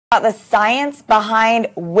about the science behind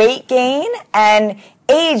weight gain and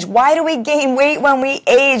age. Why do we gain weight when we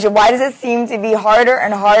age? And why does it seem to be harder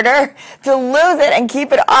and harder to lose it and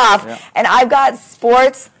keep it off? Yeah. And I've got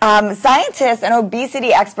sports scientist and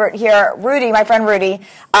obesity expert here, Rudy, my friend Rudy.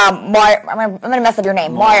 Mawer, I'm going to mess up your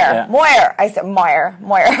name. Mawer. Yeah. Mawer. I said Mawer.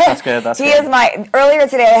 Mawer. That's good. That's good. Earlier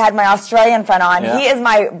today I had my Australian friend on. Yeah. He is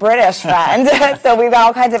my British friend. So we've got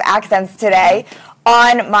all kinds of accents today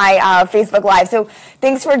on my Facebook Live. So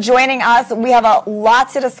thanks for joining us. We have a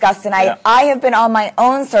lot to discuss tonight. Yeah. I have been on my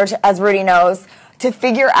own search, as Rudy knows, to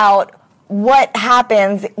figure out what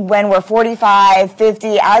happens when we're 45,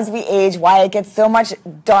 50, as we age, why it gets so much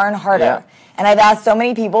darn harder. Yeah. And I've asked so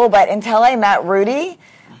many people, but until I met Rudy,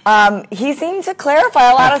 he seemed to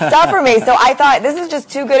clarify a lot of stuff for me. So I thought this is just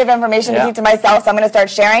too good of information to keep to myself, so I'm going to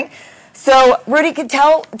start sharing. So, Rudy, could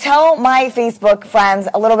tell my Facebook friends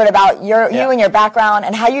a little bit about you and your background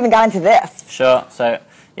and how you even got into this. Sure. So,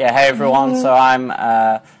 yeah, hey everyone. So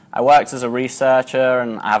I worked as a researcher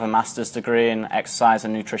and I have a master's degree in exercise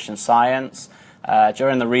and nutrition science.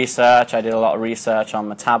 During the research, I did a lot of research on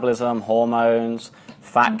metabolism, hormones,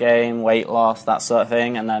 fat gain, weight loss, that sort of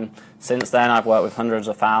thing. And then since then, I've worked with hundreds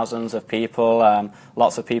of thousands of people,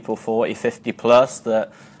 lots of people 40, 50 plus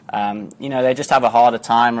that you know, they just have a harder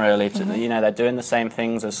time really. You know, they're doing the same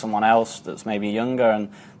things as someone else that's maybe younger and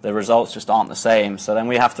the results just aren't the same. So then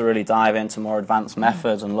we have to really dive into more advanced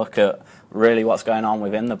methods and look at really what's going on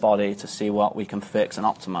within the body to see what we can fix and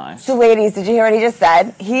optimize. So ladies, did you hear what he just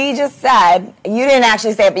said? He just said, you didn't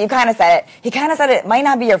actually say it, but you kind of said it. He kind of said it might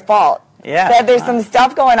not be your fault. Yeah. That there's some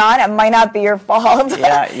stuff going on, it might not be your fault.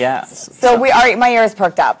 Yeah. So my ears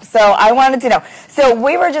perked up. So I wanted to know. So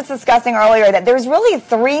we were just discussing earlier that there's really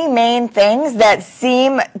three main things that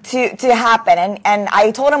seem to happen. And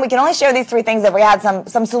I told him we can only share these three things if we had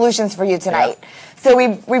some solutions for you tonight. Yeah. So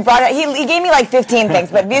we brought it, he gave me like 15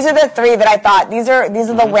 things, but these are the three that I thought, these are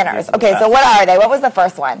the winners. Okay, so what are they? What was the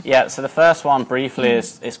first one? Yeah, so the first one briefly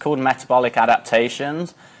is called Metabolic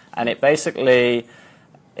Adaptations, and it basically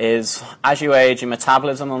is as you age, your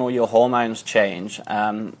metabolism and all your hormones change,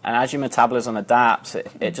 and as your metabolism adapts,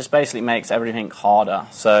 it just basically makes everything harder.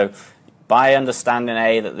 So by understanding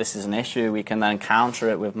that this is an issue, we can then counter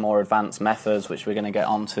it with more advanced methods, which we're going to get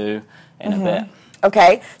onto in a bit.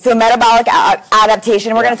 Okay, so metabolic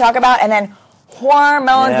adaptation we're going to talk about, and then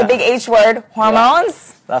hormones, the big H word, hormones.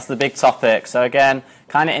 Yeah. That's the big topic. So again,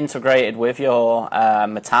 kind of integrated with your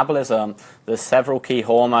metabolism, there's several key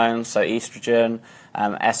hormones, so estrogen,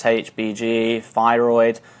 SHBG,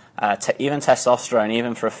 thyroid, even testosterone,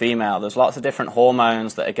 even for a female. There's lots of different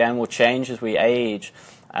hormones that again will change as we age,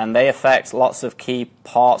 and they affect lots of key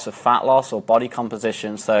parts of fat loss or body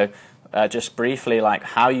composition. So just briefly, like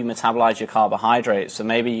how you metabolize your carbohydrates. So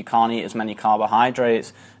maybe you can't eat as many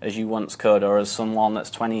carbohydrates as you once could, or as someone that's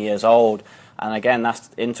 20 years old. And again,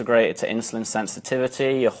 that's integrated to insulin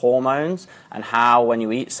sensitivity, your hormones, and how when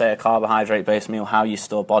you eat, say, a carbohydrate-based meal, how you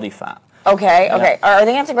store body fat. Okay. Are they going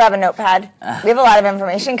to have to grab a notepad? We have a lot of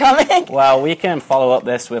information coming. Well, we can follow up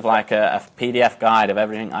this with like a PDF guide of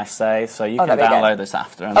everything I say, so you can download this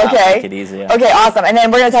after and that'll make it easier. Okay, awesome. And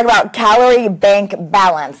then we're going to talk about calorie bank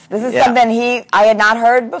balance. This is something I had not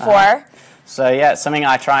heard before. So yeah, it's something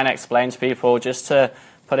I try and explain to people just to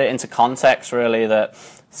put it into context really, that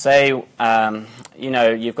say, you know,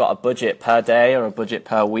 you've got a budget per day or a budget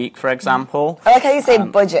per week, for example. I like how you say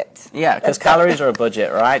budget. Yeah, because calories are a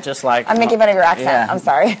budget, right? Just like I'm making fun of your accent. Yeah, I'm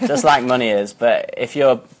sorry. Just like money is. But if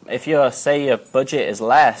your say your budget is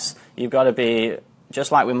less, you've got to be,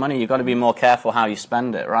 just like with money, you've got to be more careful how you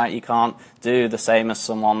spend it, right? You can't do the same as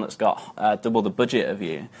someone that's got double the budget of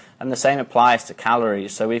you. And the same applies to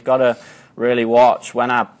calories. So we've got to really watch when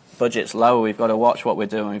our budget's low, we've got to watch what we're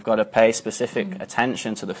doing. We've got to pay specific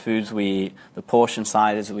attention to the foods we eat, the portion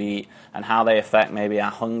sizes we eat, and how they affect maybe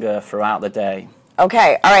our hunger throughout the day.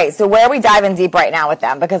 Okay, all right, so where are we diving deep right now with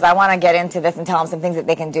them? Because I want to get into this and tell them some things that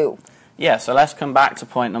they can do. Yeah, so let's come back to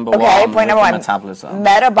point number one. Okay, point number one, metabolism.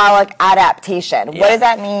 Metabolic adaptation. Yeah. What does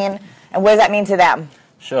that mean, and what does that mean to them?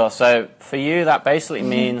 Sure, so for you, that basically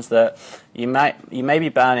means that you may be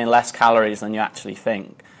burning less calories than you actually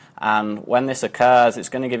think. And when this occurs, it's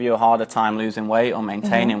going to give you a harder time losing weight or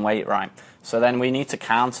maintaining weight, right? So then we need to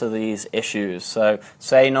counter these issues. So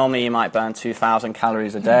say normally you might burn 2,000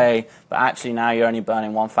 calories a day, but actually now you're only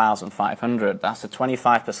burning 1,500. That's a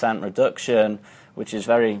 25% reduction, which is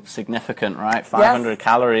very significant, right? 500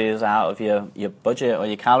 calories out of your budget or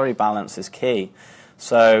your calorie balance is key.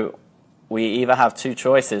 So we either have two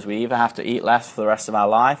choices. We either have to eat less for the rest of our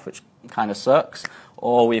life, which kind of sucks,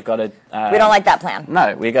 or we've got to... we don't like that plan.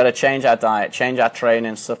 No, we've got to change our diet, change our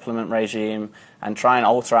training, supplement regime, and try and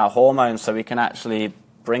alter our hormones so we can actually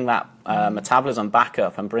bring that metabolism back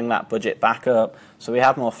up and bring that budget back up, so we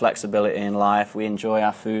have more flexibility in life, we enjoy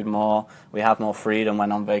our food more, we have more freedom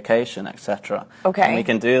when on vacation, etc. Okay. And we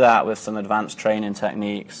can do that with some advanced training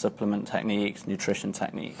techniques, supplement techniques, nutrition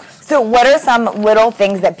techniques. So what are some little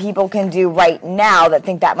things that people can do right now that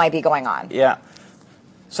think that might be going on? Yeah.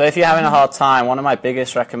 So if you're having a hard time, one of my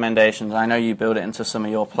biggest recommendations, I know you build it into some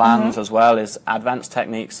of your plans as well, is advanced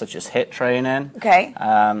techniques such as HIIT training. Okay.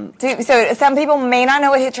 So some people may not know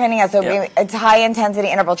what HIIT training is, so it's high-intensity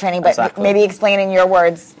interval training, but maybe explain in your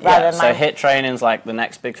words rather than mine. So HIIT training is like the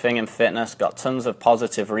next big thing in fitness, got tons of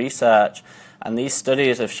positive research, and these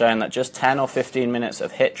studies have shown that just 10 or 15 minutes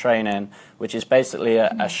of HIIT training, which is basically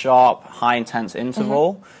a sharp, high-intense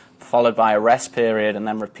interval, followed by a rest period and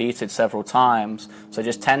then repeated several times. So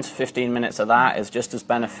just 10 to 15 minutes of that is just as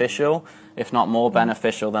beneficial, if not more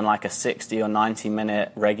beneficial, than like a 60 or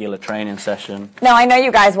 90-minute regular training session. Now, I know you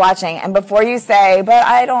guys watching, and before you say, but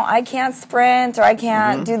I can't sprint or I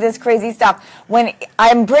can't do this crazy stuff, when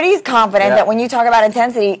I'm pretty confident that when you talk about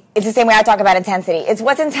intensity, it's the same way I talk about intensity. It's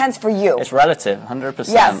what's intense for you. It's relative,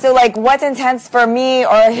 100%. Yeah, so like what's intense for me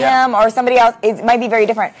or him or somebody else, it might be very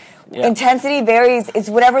different. Intensity varies. It's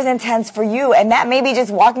whatever's intense for you, and that may be just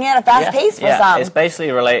walking at a fast pace for some. It's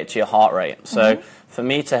basically related to your heart rate. So for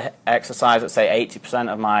me to exercise at, say, 80%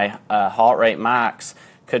 of my heart rate max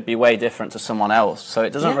could be way different to someone else. So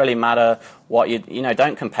it doesn't really matter what you know,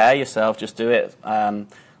 don't compare yourself, just do it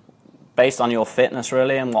based on your fitness,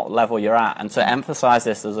 really, and what level you're at. And to emphasize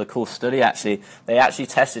this, there's a cool study, actually. They actually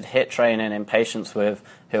tested HIIT training in patients who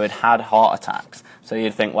had heart attacks. So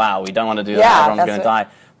you'd think, wow, we don't want to do that, everyone's going to die.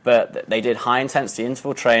 But they did high-intensity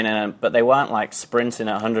interval training, but they weren't like sprinting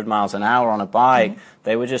at 100 miles an hour on a bike.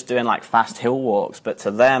 They were just doing like fast hill walks, but to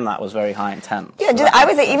them that was very high intense. Yeah, so I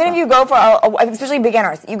would say even if you go for, especially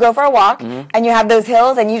beginners, you go for a walk and you have those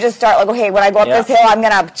hills and you just start like, okay, when I go up this hill, I'm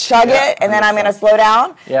going to chug it and then I'm going to slow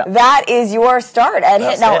down. That is your start at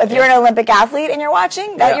HIIT. Now, if you're an Olympic athlete and you're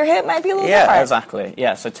watching, your HIIT might be a little different. Yeah, exactly.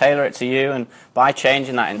 Yeah, so tailor it to you, and by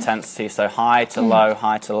changing that intensity, so high to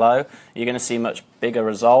low, you're going to see much bigger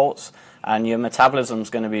results, and your metabolism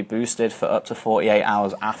is going to be boosted for up to 48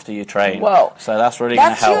 hours after you train. Whoa. So that's really going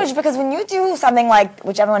to help. That's huge, because when you do something like,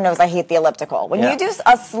 which everyone knows I hate the elliptical, when you do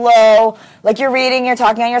a slow, like you're reading, you're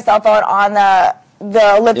talking on your cell phone on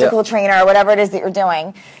the elliptical trainer or whatever it is that you're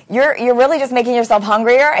doing, you're really just making yourself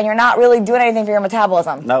hungrier, and you're not really doing anything for your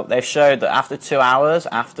metabolism. No, they've showed that after 2 hours,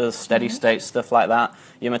 after steady state stuff like that,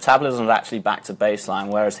 your metabolism is actually back to baseline,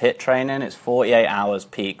 whereas HIIT training, it's 48 hours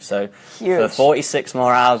peak. So for 46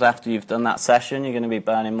 more hours after you've done that session, you're going to be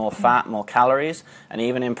burning more fat, more calories, and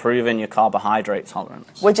even improving your carbohydrate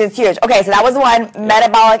tolerance. Which is huge. Okay, so that was one,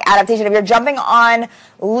 metabolic adaptation. If you're jumping on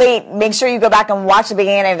late, make sure you go back and watch the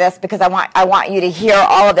beginning of this, because I want you to hear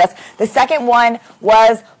all of this. The second one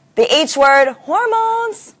was the H word,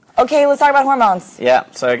 hormones. Okay, let's talk about hormones. Yeah,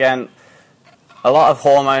 so again, a lot of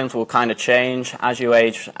hormones will kind of change as you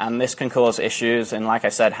age, and this can cause issues in, like I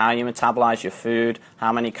said, how you metabolize your food,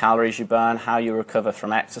 how many calories you burn, how you recover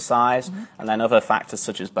from exercise, and then other factors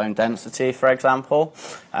such as bone density, for example.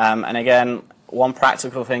 And again, one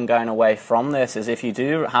practical thing going away from this is if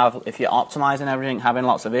you're optimizing everything, having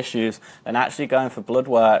lots of issues, then actually going for blood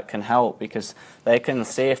work can help, because they can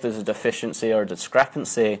see if there's a deficiency or a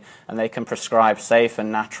discrepancy, and they can prescribe safe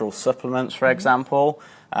and natural supplements, for example.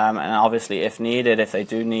 And obviously, if needed, if they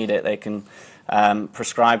do need it, they can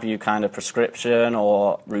prescribe you kind of prescription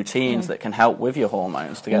or routines that can help with your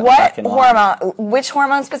hormones to get them back in line. Which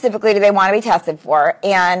hormone specifically do they want to be tested for,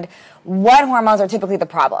 and what hormones are typically the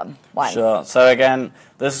problem ones? Sure. So again,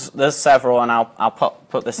 there's several, and I'll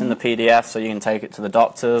put this in the PDF so you can take it to the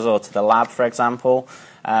doctors or to the lab, for example.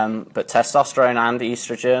 But testosterone and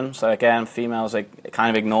estrogen. So again, females kind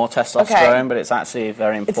of ignore testosterone, but it's actually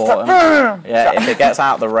very important. If it gets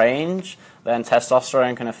out of the range, then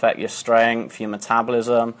testosterone can affect your strength, your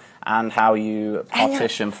metabolism, and how you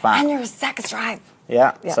partition fat. And your sex drive.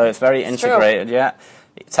 Yeah. So it's very integrated. Yeah.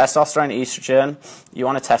 Testosterone, estrogen, you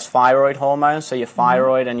want to test thyroid hormones, so your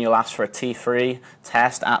thyroid, and you'll ask for a T3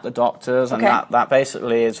 test at the doctors, and that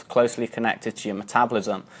basically is closely connected to your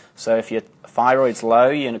metabolism. So if your thyroid's low,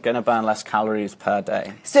 you're going to burn less calories per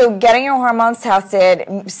day. So getting your hormones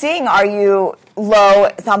tested, seeing are you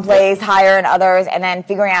low someplace, higher in others, and then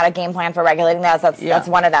figuring out a game plan for regulating those, that's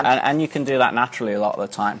one of them. And you can do that naturally a lot of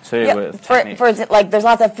the time too. With for like, there's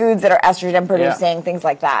lots of foods that are estrogen producing, things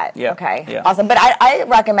like that. Awesome. But I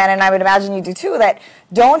recommend, and I would imagine you do too, that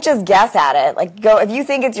don't just guess at it. Like, if you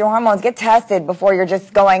think it's your hormones, get tested before you're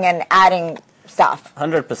just going and adding stuff.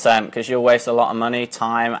 100%, because you'll waste a lot of money,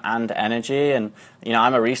 time, and energy. And you know,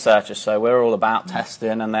 I'm a researcher, so we're all about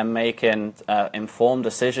testing and then making informed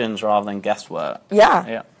decisions rather than guesswork. Yeah.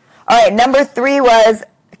 Yeah. All right, number 3 was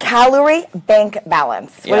calorie bank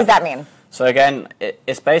balance. What does that mean? So again,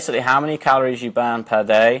 it's basically how many calories you burn per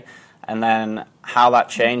day, and then how that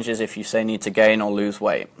changes if you say need to gain or lose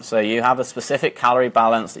weight. So you have a specific calorie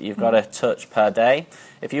balance that you've got to touch per day.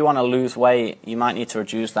 If you want to lose weight, you might need to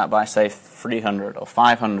reduce that by, say, 300 or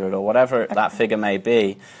 500 or whatever that figure may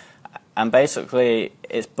be. And basically,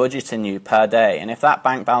 it's budgeting you per day. And if that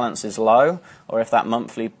bank balance is low, or if that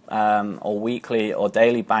monthly or weekly or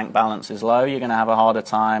daily bank balance is low, you're going to have a harder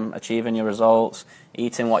time achieving your results,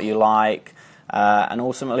 eating what you like, and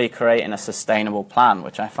ultimately creating a sustainable plan,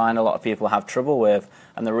 which I find a lot of people have trouble with.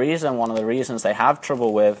 And one of the reasons they have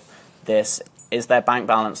trouble with this is their bank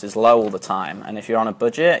balance is low all the time. And if you're on a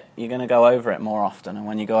budget, you're going to go over it more often. And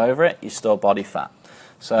when you go over it, you store body fat.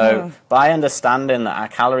 So by understanding that our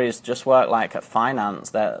calories just work like at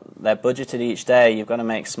finance, they're budgeted each day, you've got to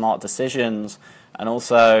make smart decisions, and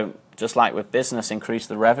also, just like with business, increase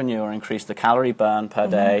the revenue or increase the calorie burn per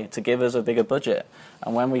day to give us a bigger budget.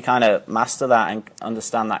 And when we kind of master that and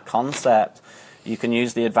understand that concept, you can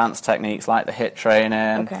use the advanced techniques like the HIIT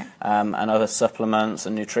training and other supplements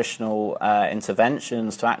and nutritional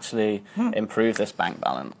interventions to actually improve this bank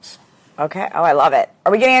balance. Okay. Oh, I love it.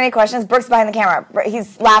 Are we getting any questions? Brooke's behind the camera.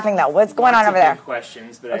 He's laughing, though. What's going on over there?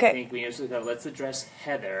 Questions, but I think we usually go, let's address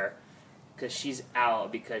Heather, because she's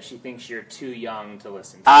out because she thinks you're too young to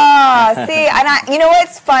listen to. See, and you know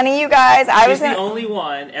what's funny, you guys? She's the only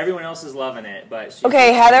one. Everyone else is loving it, but she's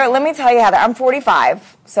okay, Heather, let me tell you, Heather, I'm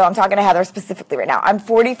 45, so I'm talking to Heather specifically right now. I'm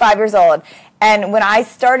 45 years old, and when I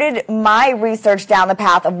started my research down the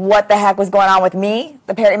path of what the heck was going on with me,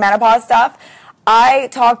 the perimenopause stuff, I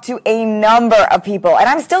talked to a number of people, and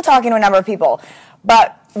I'm still talking to a number of people.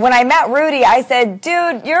 But when I met Rudy, I said,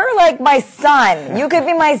 dude, you're like my son. You could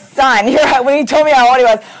be my son. When he told me how old he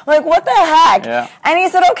was, I'm like, what the heck? Yeah. And he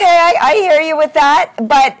said, okay, I hear you with that.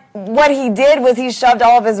 But what he did was he shoved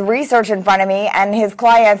all of his research in front of me and his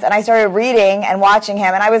clients, and I started reading and watching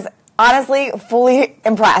him, and I was honestly fully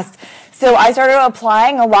impressed. So I started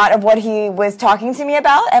applying a lot of what he was talking to me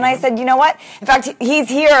about, and I said, you know what? In fact, he's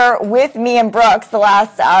here with me and Brooks the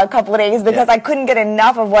last couple of days because I couldn't get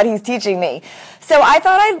enough of what he's teaching me. So I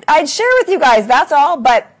thought I'd share with you guys. That's all,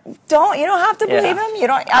 but you don't have to believe him. You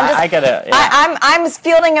don't. I get it. Yeah. I'm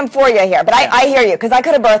fielding him for you here, but I hear you because I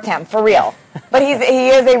could have birthed him for real. But he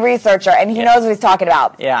is a researcher and he knows what he's talking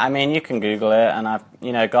about. Yeah, I mean, you can Google it, and I've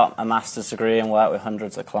got a master's degree and worked with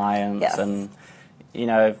hundreds of clients and.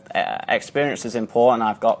 Experience is important.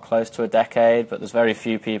 I've got close to a decade, but there's very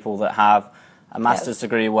few people that have a master's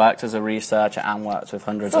degree, worked as a researcher, and worked with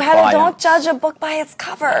hundreds of clients. So, Heather, don't judge a book by its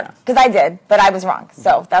cover. Because I did, but I was wrong.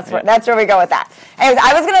 So that's where we go with that. Anyways,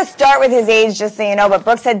 I was going to start with his age, just so you know, but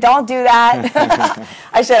Brooke said, don't do that.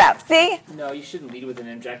 I should have. See? No, you shouldn't lead with an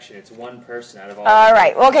injection. It's one person out of all. All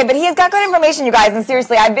right. Well, okay, but he's got good information, you guys. And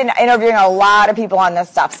seriously, I've been interviewing a lot of people on this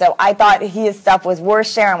stuff, so I thought his stuff was worth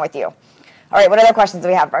sharing with you. All right, what other questions do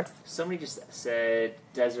we have, Brooks? Somebody just said,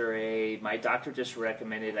 Desiree, my doctor just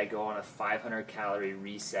recommended I go on a 500-calorie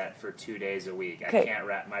reset for 2 days a week. I can't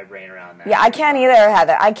wrap my brain around that. Yeah, I can't either,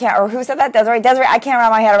 Heather. I can't. Or who said that? Desiree? Desiree, I can't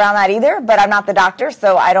wrap my head around that either, but I'm not the doctor,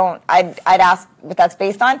 so I'd ask what that's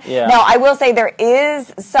based on. Yeah. Now, I will say there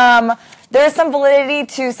is some validity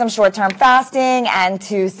to some short-term fasting and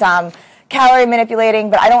to some calorie manipulating,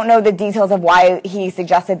 but I don't know the details of why he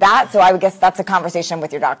suggested that, so I would guess that's a conversation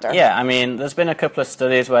with your doctor. Yeah, I mean, there's been a couple of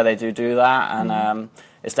studies where they do that, and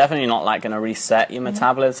it's definitely not like going to reset your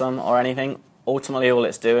metabolism or anything. Ultimately, all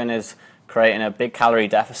it's doing is creating a big calorie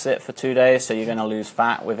deficit for 2 days, so you're going to lose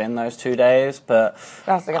fat within those 2 days, but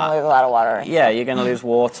you're also going to lose a lot of water. Yeah, you're going to lose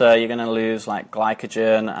water, you're going to lose like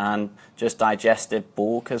glycogen and just digestive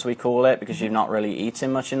bulk, as we call it, because you've not really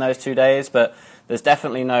eaten much in those 2 days, but there's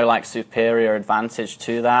definitely no like superior advantage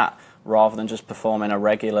to that rather than just performing a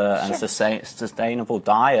regular and sustainable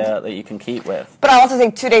diet that you can keep with. But I also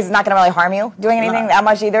think 2 days is not going to really harm you doing anything that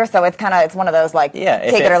much either, so it's one of those like take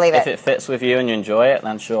it or leave it. If it fits with you and you enjoy it,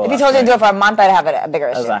 then sure. If you told you to do it for a month, I'd have a bigger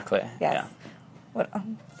issue. Exactly. Yes. Yeah.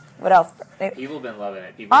 What else? People have been loving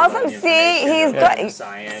it. Awesome. See, he's good.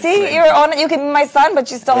 See, you can be my son,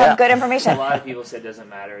 but you still have good information. A lot of people said it doesn't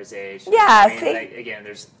matter his age. Yeah. I mean, again,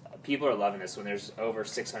 people are loving this when there's over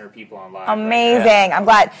 600 people online. Amazing. Right? I'm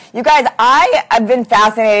glad. You guys, I've been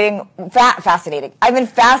fascinated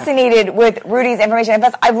with Rudy's information. In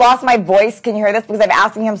fact, I've lost my voice. Can you hear this? Because I'm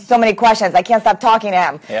asking him so many questions. I can't stop talking to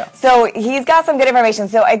him. Yeah. So he's got some good information.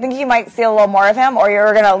 So I think you might see a little more of him, or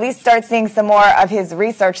you're going to at least start seeing some more of his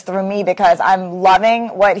research through me, because I'm loving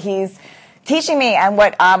what he's teaching me and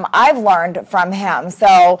what I've learned from him.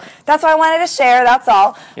 So that's what I wanted to share. That's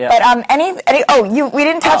all. Yeah. But we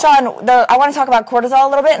didn't touch on I want to talk about cortisol a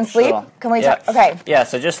little bit and sleep. Sure. Can we talk? Okay. Yeah.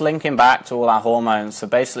 So just linking back to all our hormones. So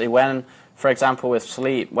basically, for example, with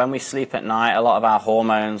sleep, when we sleep at night, a lot of our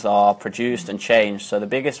hormones are produced and changed. So the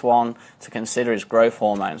biggest one to consider is growth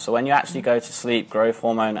hormone. So when you actually go to sleep, growth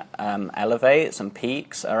hormone elevates and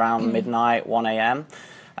peaks around midnight, 1 a.m.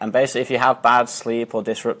 And basically, if you have bad sleep or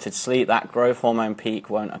disrupted sleep, that growth hormone peak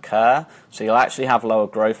won't occur. So you'll actually have lower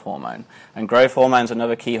growth hormone. And growth hormone is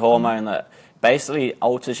another key hormone that basically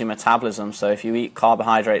alters your metabolism. So if you eat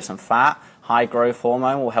carbohydrates and fat, high growth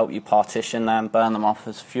hormone will help you partition them, burn them off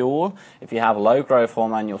as fuel. If you have low growth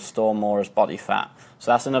hormone, you'll store more as body fat. So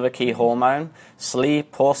that's another key hormone.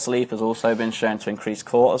 Poor sleep has also been shown to increase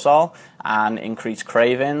cortisol and increase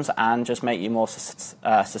cravings and just make you more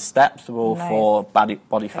susceptible for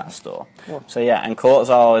body fat store. Cool. So yeah, and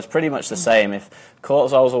cortisol is pretty much the same. If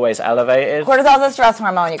cortisol is always elevated. Cortisol is a stress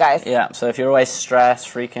hormone, you guys. Yeah, so if you're always stressed,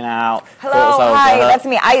 freaking out. Hello, hi, that's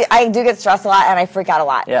me. I do get stressed a lot and I freak out a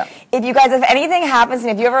lot. Yeah. If anything happens and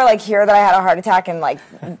if you ever hear that I had a heart attack and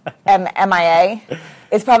MIA,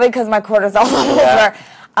 it's probably because my cortisol levels are.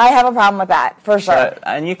 I have a problem with that, for sure. So,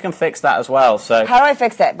 and you can fix that as well. So how do I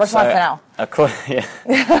fix it? Brooks wants to know.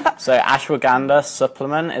 So ashwagandha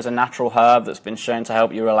supplement is a natural herb that's been shown to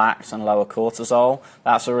help you relax and lower cortisol.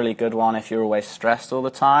 That's a really good one if you're always stressed all the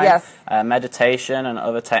time. Yes. Meditation and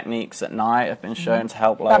other techniques at night have been shown to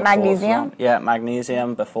help lower magnesium? cortisol. Yeah,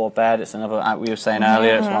 magnesium before bed. It's another, we were saying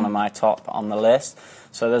earlier, it's one of my top on the list.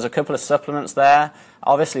 So there's a couple of supplements there.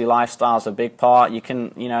 Obviously, lifestyle's a big part. You can,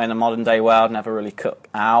 in the modern day world, never really cut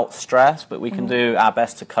out stress, but we can do our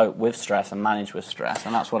best to cope with stress and manage with stress,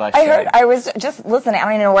 and that's what I say. I was just listening, I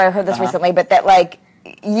don't even know where I heard this recently, but that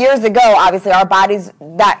years ago, obviously, our bodies,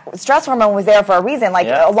 that stress hormone was there for a reason,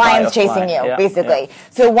 a lion's chasing you, basically. Yeah.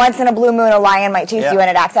 So once in a blue moon, a lion might chase you and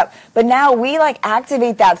it acts up. But now we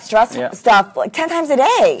activate that stress stuff 10 times a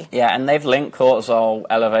day. Yeah, and they've linked cortisol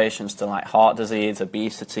elevations to heart disease,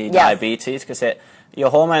 obesity, diabetes, because your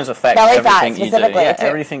hormones affect everything you do. Yeah,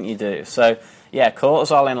 everything you do. So, yeah,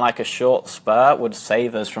 cortisol in a short spurt would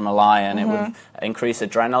save us from a lion. It would increase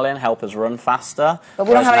adrenaline, help us run faster. But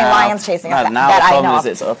we don't have any lions chasing us. Now the problem is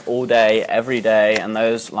it's up all day, every day, and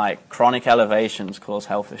those chronic elevations cause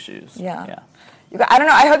health issues. Yeah. I don't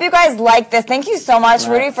know. I hope you guys like this. Thank you so much,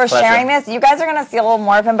 Rudy, for sharing this. You guys are going to see a little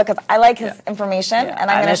more of him because I like his information, and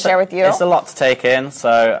I'm going to share with you. It's a lot to take in.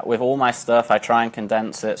 So with all my stuff, I try and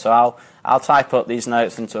condense it. So I'll type up these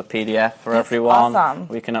notes into a PDF for everyone. Awesome.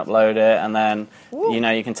 We can upload it, and then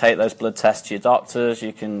you can take those blood tests to your doctors.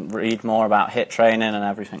 You can read more about HIIT training and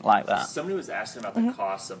everything like that. Somebody was asking about the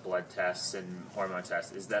costs of blood tests and hormone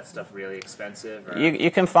tests. Is that stuff really expensive? Or?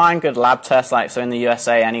 You can find good lab tests, so in the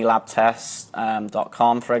USA,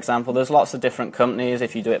 anylabtests.com, for example. There's lots of different companies.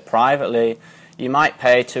 If you do it privately, you might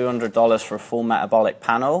pay $200 for a full metabolic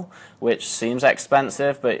panel, which seems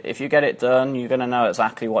expensive, but if you get it done, you're going to know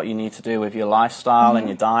exactly what you need to do with your lifestyle and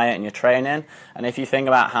your diet and your training. And if you think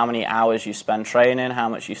about how many hours you spend training, how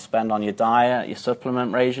much you spend on your diet, your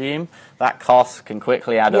supplement regime, that cost can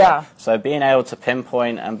quickly add up. So being able to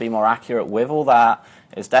pinpoint and be more accurate with all that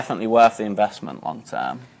is definitely worth the investment long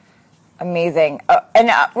term. Amazing.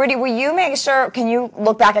 And Rudy, will you make sure, can you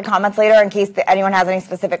look back at comments later in case anyone has any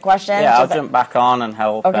specific questions? Yeah, I'll jump back on and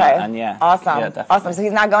help. Okay. Awesome. Yeah, awesome. So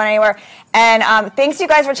he's not going anywhere. And thanks you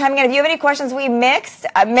guys for chiming in. If you have any questions we missed,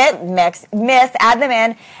 add them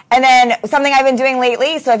in. And then something I've been doing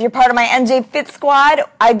lately, so if you're part of my NJ Fit Squad,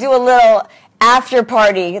 I do a little after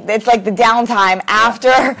party. It's like the downtime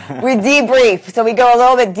after we debrief. So we go a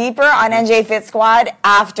little bit deeper on NJ Fit Squad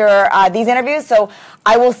after these interviews. So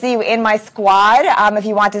I will see you in my squad if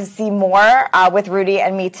you want to see more with Rudy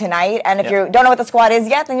and me tonight. And if you don't know what the squad is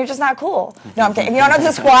yet, then you're just not cool. No, I'm kidding. If you don't know what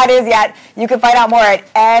the squad is yet, you can find out more at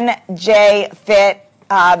NJ Fit.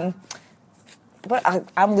 I'm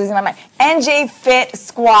losing my mind.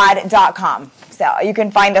 NJFitSquad.com. So you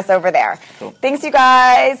can find us over there. Cool. Thanks, you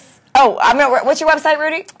guys. Oh, what's your website,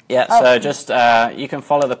 Rudy? Yeah, so just you can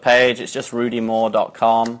follow the page. It's just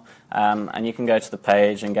rudymawer.com, and you can go to the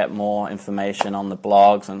page and get more information on the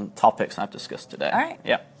blogs and topics I've discussed today. All right.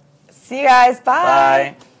 Yeah. See you guys.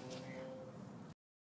 Bye. Bye.